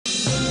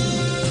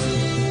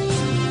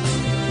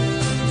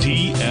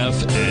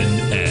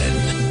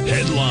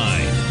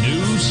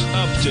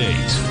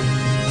update.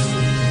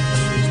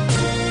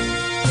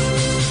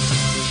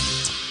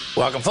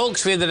 Welcome,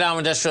 folks. We had the Dow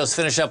Industrials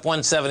finish up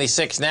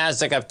 176,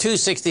 Nasdaq up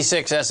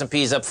 266,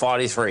 S&P's up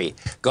 43.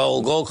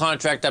 Gold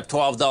contract up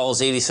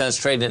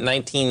 $12.80, trading at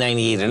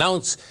 $19.98 an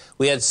ounce.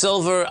 We had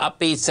silver up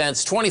 8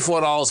 cents,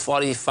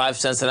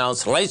 $24.45 an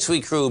ounce. Light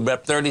sweet crude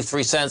up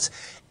 33 cents,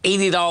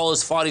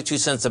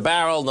 $80.42 a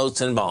barrel.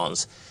 Notes and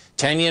bonds.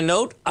 10-year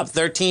note up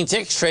 13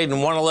 ticks, trading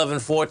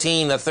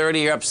 111.14. The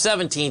 30-year up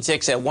 17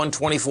 ticks at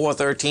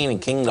 124.13.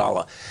 And King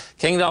Dollar.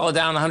 King Dollar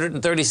down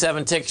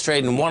 137 ticks,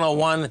 trading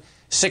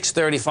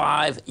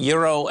 101.635.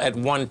 Euro at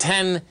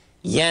 110.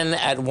 Yen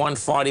at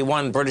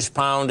 141. British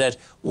pound at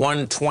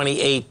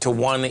 128 to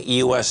 1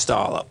 U.S.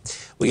 dollar.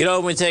 We get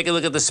over and take a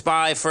look at the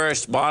SPY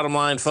first. Bottom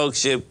line,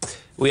 folks,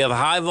 we have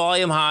high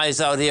volume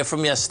highs out here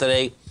from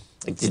yesterday.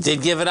 You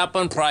did give it up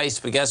on price,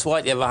 but guess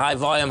what? You have a high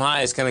volume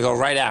high. It's going to go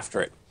right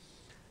after it.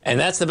 And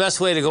that's the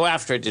best way to go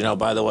after it, you know,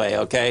 by the way,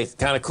 okay? It's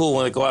kind of cool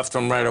when they go after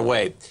them right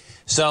away.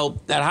 So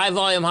that high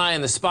volume high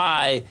in the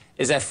SPY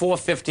is at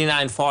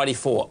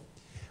 459.44.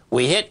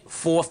 We hit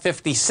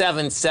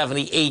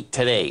 457.78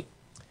 today.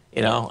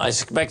 You know, I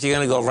suspect you're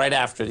going to go right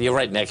after it. You're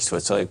right next to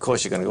it, so of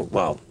course you're going to go,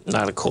 well,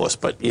 not of course,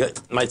 but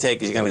my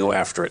take is you're going to go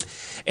after it.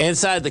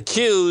 Inside the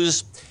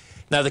Qs,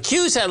 now the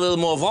Qs had a little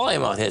more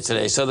volume out here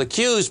today, so the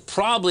Qs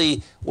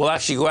probably will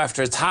actually go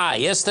after its high.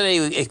 Yesterday,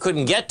 it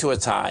couldn't get to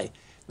its high.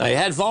 Now, you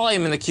had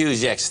volume in the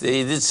Qs yesterday.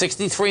 You did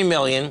 63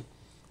 million.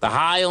 The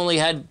high only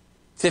had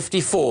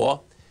 54.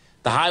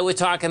 The high we're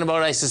talking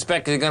about, I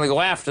suspect, is going to go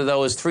after,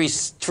 though, is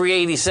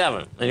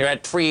 387. And you're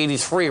at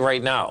 383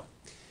 right now.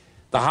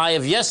 The high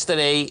of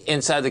yesterday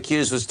inside the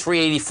Qs was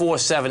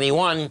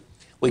 384.71.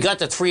 We got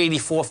to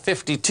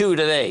 384.52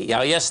 today.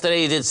 Now,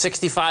 yesterday you did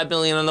 65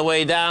 million on the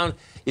way down.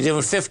 You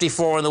did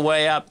 54 on the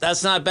way up.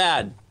 That's not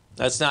bad.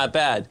 That's not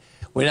bad.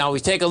 Now, we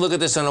take a look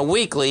at this on a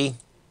weekly.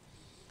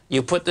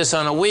 You put this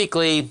on a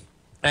weekly,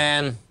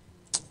 and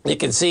you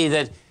can see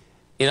that,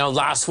 you know,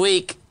 last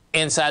week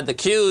inside the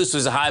Qs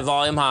was a high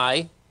volume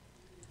high.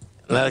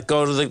 Let's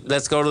go to the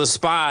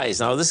SPYs.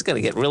 Now this is going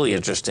to get really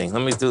interesting.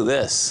 Let me do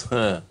this.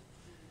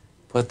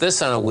 Put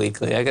this on a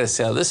weekly. I got to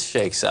see how this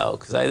shakes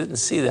out because I didn't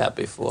see that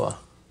before.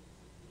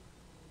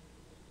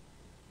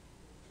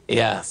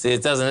 Yeah, see,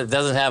 it doesn't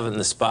have it in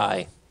the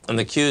SPY. On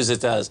the Qs it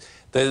does.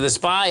 The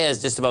SPY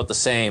has just about the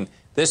same.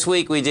 This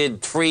week we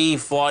did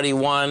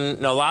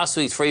 341. No, last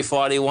week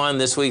 341.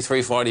 This week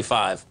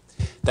 345.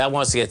 That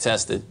wants to get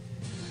tested.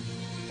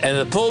 And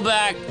the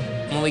pullback,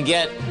 when we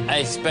get, I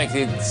expect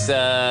it's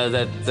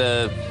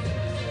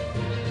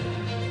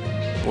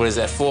what is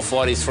that,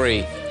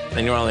 443.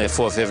 And you're only at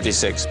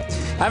 456.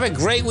 Have a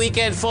great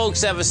weekend,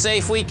 folks. Have a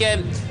safe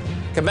weekend.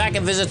 Come back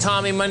and visit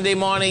Tommy Monday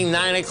morning,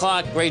 9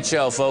 o'clock. Great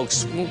show,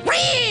 folks.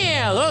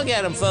 Look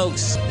at him,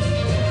 folks.